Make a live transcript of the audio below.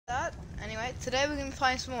Alright, today we're going to be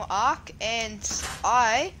playing some more Ark, and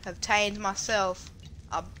I have tamed myself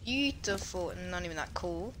a beautiful, not even that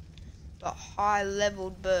cool, but high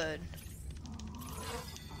leveled bird.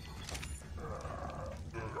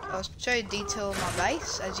 I'll show you detail of my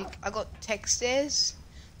base. I got tech stairs,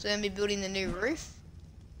 so I'm going to be building the new roof.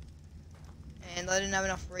 And I didn't have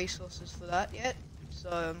enough resources for that yet, so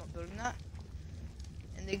I'm not building that.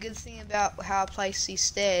 And the good thing about how I place these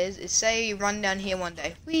stairs is, say you run down here one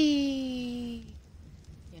day, whee!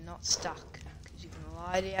 You're not stuck, because you can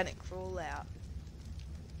lie down and crawl out.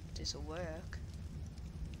 This will work.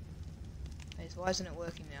 Hey, so why isn't it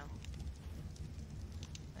working now?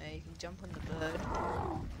 Hey, you can jump on the bird.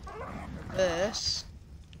 Reverse.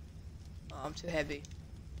 Oh, I'm too heavy.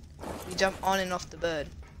 You jump on and off the bird.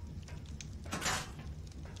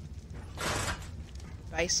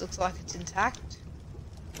 Base looks like it's intact.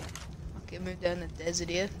 I can move down the desert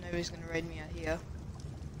here. Nobody's gonna raid me out here.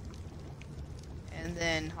 And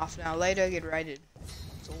then half an hour later, get raided.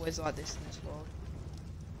 It's always like this in this world.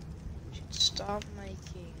 Should start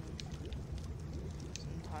making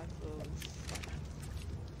some type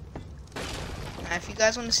of. Now, if you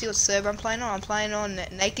guys want to see what server I'm playing on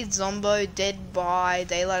Naked Zombo, Dead by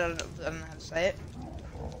Daylight. I don't know how to say it.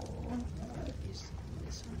 This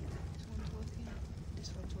one's working.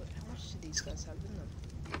 This one's working. How much do these guys have in them?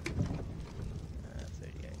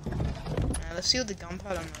 38. Now, let's see what the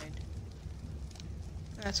gunpowder made.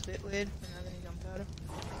 That's a bit weird. I don't have any gunpowder.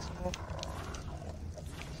 Make some more.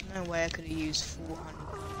 There's no way I could have used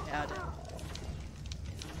 400 powder.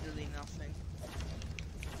 Really nothing.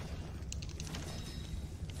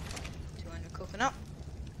 200 cooking up.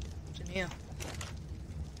 What's in here?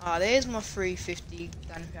 Ah, there's my 350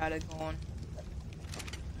 gunpowder gone.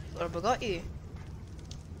 What have I got you?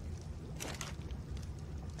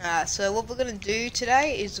 So what we're gonna do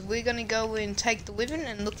today is we're gonna go and take the wyvern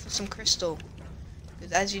and look for some crystal.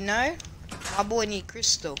 Because as you know, my boy need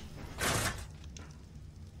crystal.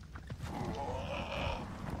 Oh,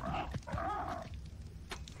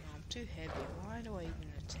 I'm too heavy. Why do I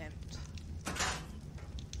even attempt?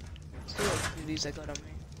 Let's see what goodies I got on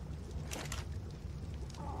me.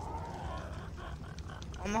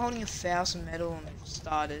 I'm holding 1,000 metal on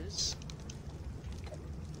starters.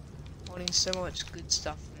 Holding so much good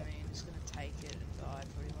stuff for me, I'm just gonna take it and die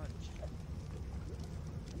pretty much.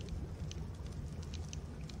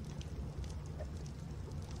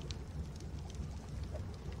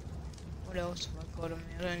 What else have I got on me?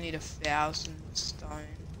 I don't need 1,000 stone.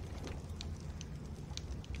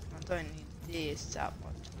 I don't need this that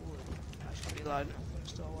much wood. I should be loading up when I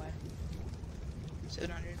store away.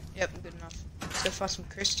 700. Yep, good enough. Let's go find some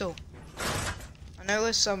crystal. I know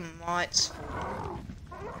there's some mites for.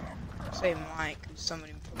 Say Mike, because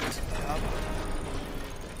somebody probably set it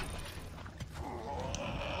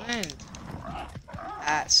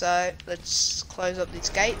up. So let's close up these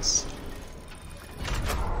gates.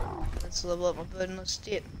 Let's level up my bird and let's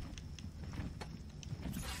dip.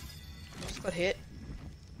 I just got hit.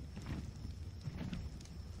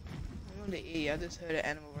 I'm on the E, I just heard an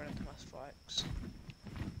animal run into my spikes.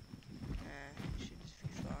 Should just be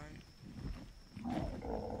fine.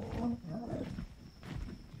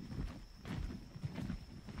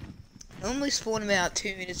 I normally spawn about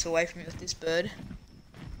 2 minutes away from me with this bird.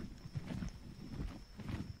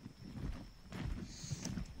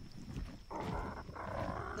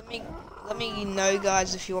 Let me know,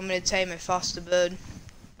 guys, if you want me to tame a faster bird.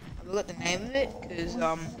 I forgot the name of it because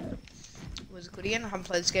was it good again? I haven't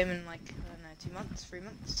played this game in like, I don't know, 2 months, 3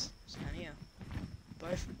 months. It's down here.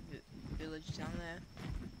 Both village down there.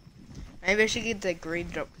 Maybe I should get the green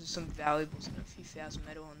drop because there's some valuables and a few thousand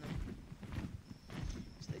metal on them.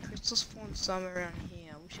 Crystal spawn somewhere around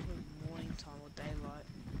here. I wish it was morning time or daylight.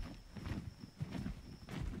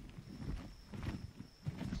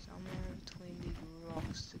 Somewhere between these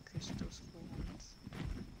rocks, the crystal spawns.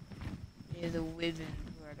 Near the wyvern,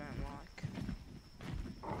 where I don't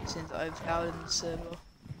like. Since overpowered in the server.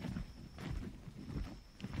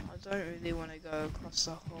 I don't really want to go across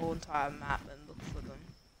the whole entire map and look for them.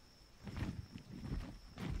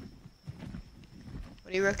 What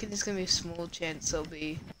do you reckon? There's gonna be a small chance there'll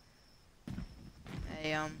be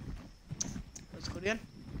what's it called again?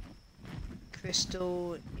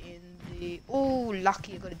 Crystal in the. Oh,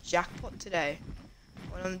 lucky! I got a jackpot today.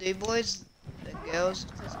 What I'm gonna do, boys? The girls.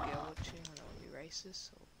 If there's a girl watching, I don't want to be racist.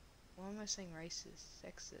 Or, why am I saying racist?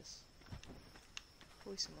 Sexist.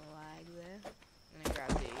 Probably some lag there. I'm gonna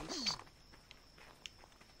grab these.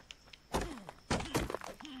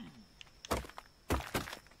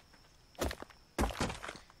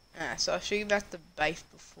 So I'll show you about the base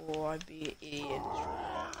before I be an idiot.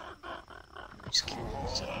 Just kill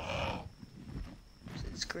myself.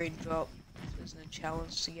 green drop. So there's no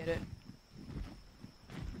challenge to get it.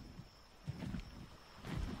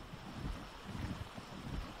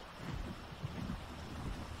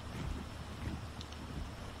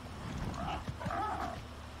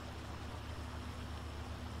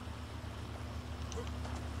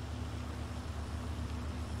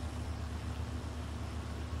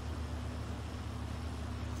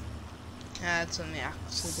 That's on the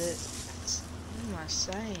accident. What am I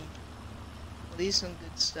saying? Well, these are some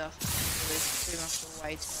good stuff. There's pretty much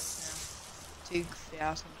way too much now.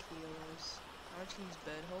 2,000 kilos. How much can this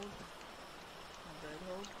bird hold? A bird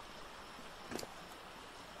hold?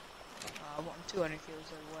 I want 200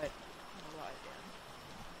 kilos of weight. I'll write it down.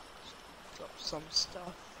 Drop some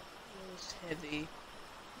stuff. It's heavy.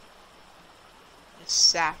 It's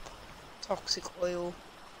sap. Toxic oil.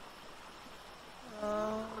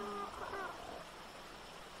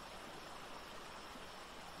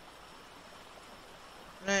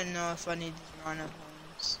 I don't know if I need these rhino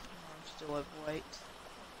horns. I'm still overweight.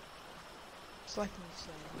 It's like me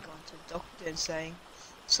saying, going to the doctor and saying,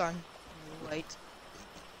 son, I'm overweight.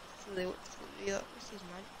 So they would be like, this is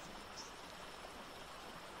magic things.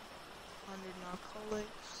 100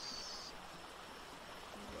 narcotics.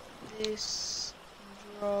 Drop this.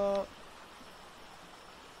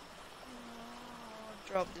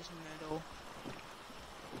 Drop this metal.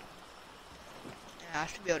 Yeah, I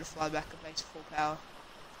should be able to fly back at base full power.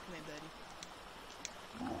 Come here, birdie.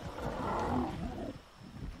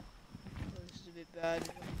 Oh, this is a bit bad, a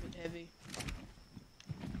bit heavy.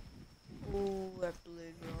 Ooh, that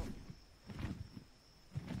blue drop.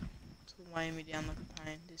 It's weighing me down like a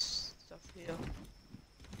pain, this stuff here.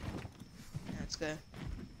 Yeah, let's go.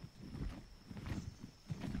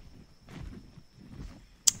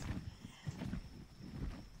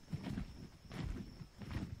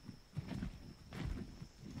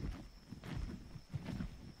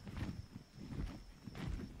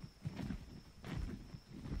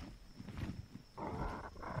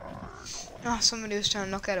 Oh, somebody was trying to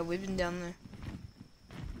knock out a weapon down there.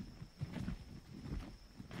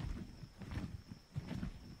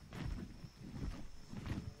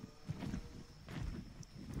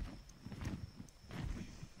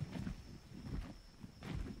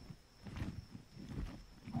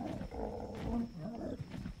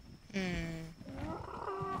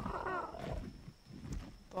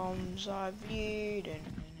 Bombs are viewed and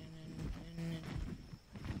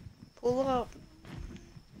pull up.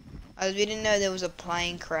 We didn't know there was a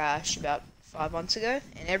plane crash about 5 months ago,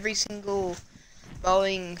 and every single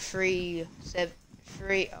Boeing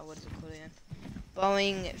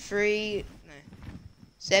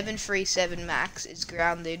 737 Max is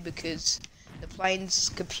grounded because the plane's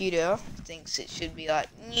computer thinks it should be like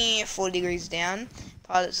 40 degrees down.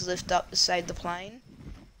 Pilots lift up to save the plane,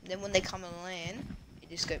 and then when they come and land, it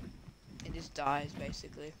just dies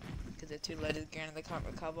basically because they're too low to the ground and they can't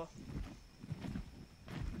recover.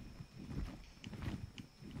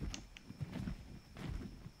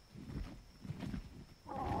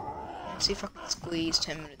 Let's see if I can squeeze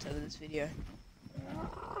 10 minutes out of this video.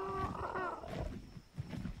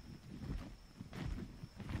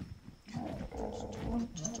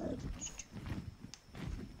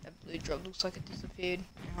 That blue drop looks like it disappeared.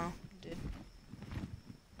 It did.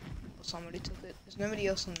 Or somebody took it. There's nobody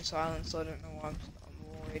else on this island, so I don't know why I'm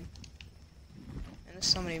worried. Unless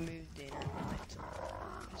somebody moved in at night. I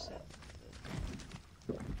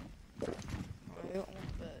don't want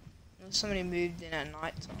the bird. Unless somebody moved in at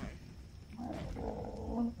night time.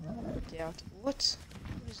 Doubt. What?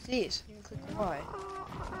 What is this? You can click Y.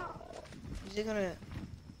 Is it gonna...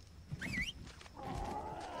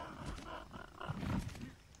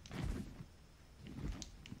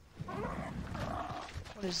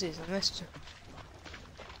 What is this? I missed it.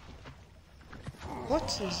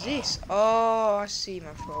 What is this? Oh, I see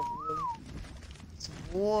my problem. It's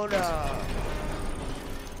water.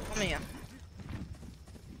 Come here.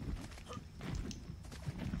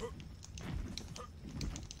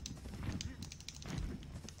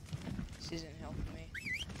 This isn't helping me.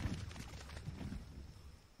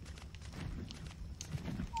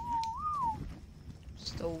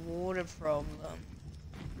 It's the water problem.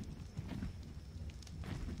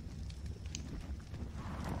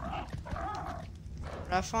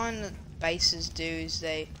 What I find that bases do is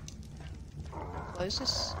they close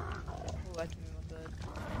this. Oh, I have to move my bird.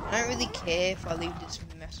 I don't really care if I leave this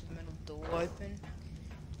massive metal door open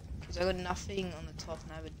because I got nothing on the top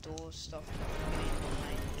and I have a door stuff.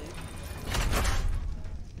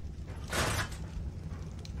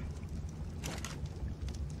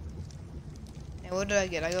 Now what did I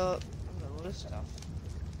get? I got a lot of stuff.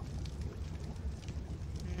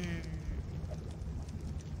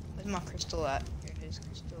 Where's my crystal at? Here it is,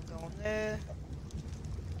 crystal, go on there.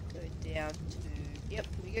 Go down to, yep,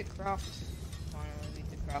 we get craft. Finally, we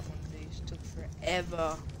get craft one of these. Took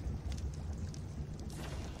forever.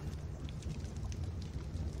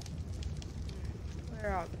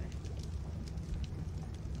 Where are they?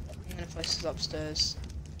 I'm gonna place this upstairs.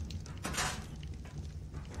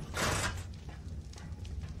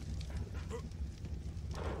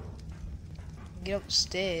 Get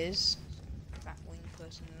upstairs. Fat wing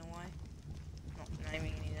person in a way. Not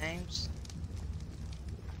naming any names.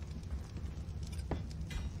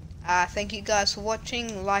 Thank you guys for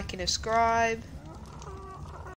watching. Like and subscribe.